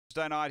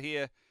Thursday night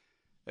here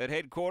at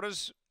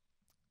headquarters,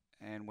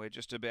 and we're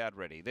just about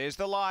ready. There's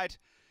the light.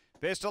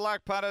 Best of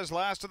luck, punters.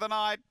 Last of the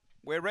night.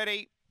 We're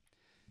ready.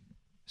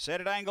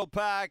 Set at Angle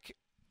Park.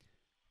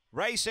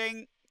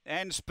 Racing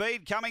and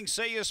speed coming.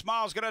 See You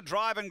Smile's going to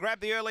drive and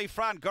grab the early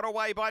front. Got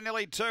away by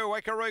nearly two.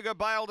 Ikaruga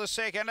Bale to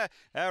second.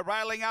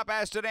 Railing up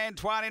Aston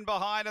Antoine in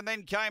behind, and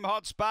then came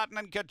Hot Spartan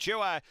and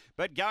Couture.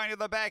 But going to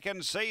the back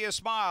and See You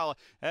Smile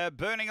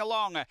burning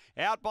along.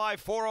 Out by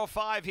 4 or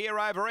 5 here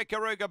over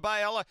Ikaruga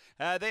Bale.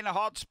 Then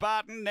Hot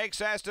Spartan.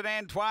 Next Aston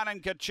Antoine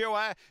and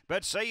Couture.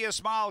 But See You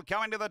Smile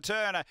coming to the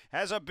turn.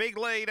 Has a big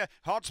lead.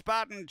 Hot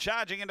Spartan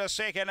charging into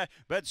second.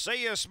 But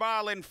See You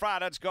Smile in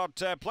front. It's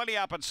got plenty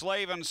up its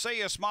sleeve, and See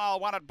You Smile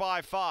won it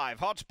by 5.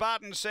 Hot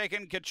Spartan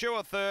second,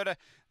 Couture third,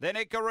 then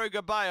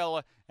Ikaruga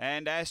Bale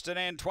and Aston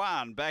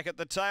Antoine back at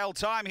the tail.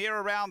 Time here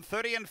around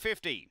 30 and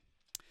 50.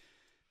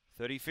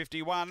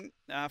 30.51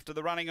 after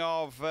the running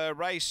of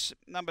race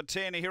number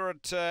 10 here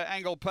at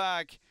Angle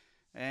Park,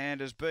 and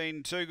has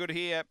been too good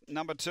here.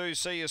 Number 2,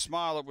 See You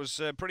Smile. It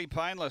was pretty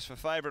painless for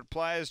favourite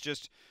players.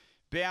 Just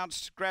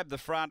bounced, grabbed the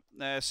front,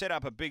 set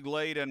up a big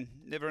lead, and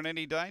never in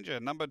any danger.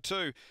 Number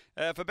 2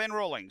 for Ben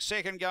Rawlings.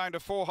 Second going to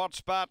 4, Hot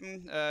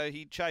Spartan.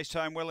 He chased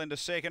home well into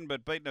second,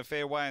 but beaten a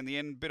fair way in the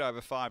end, bit over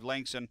 5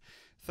 lengths. And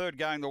third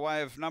going the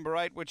way of number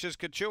 8, which is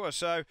Couture.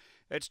 So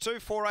it's 2,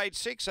 4, 8,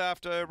 6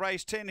 after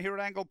race 10 here at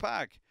Angle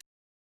Park.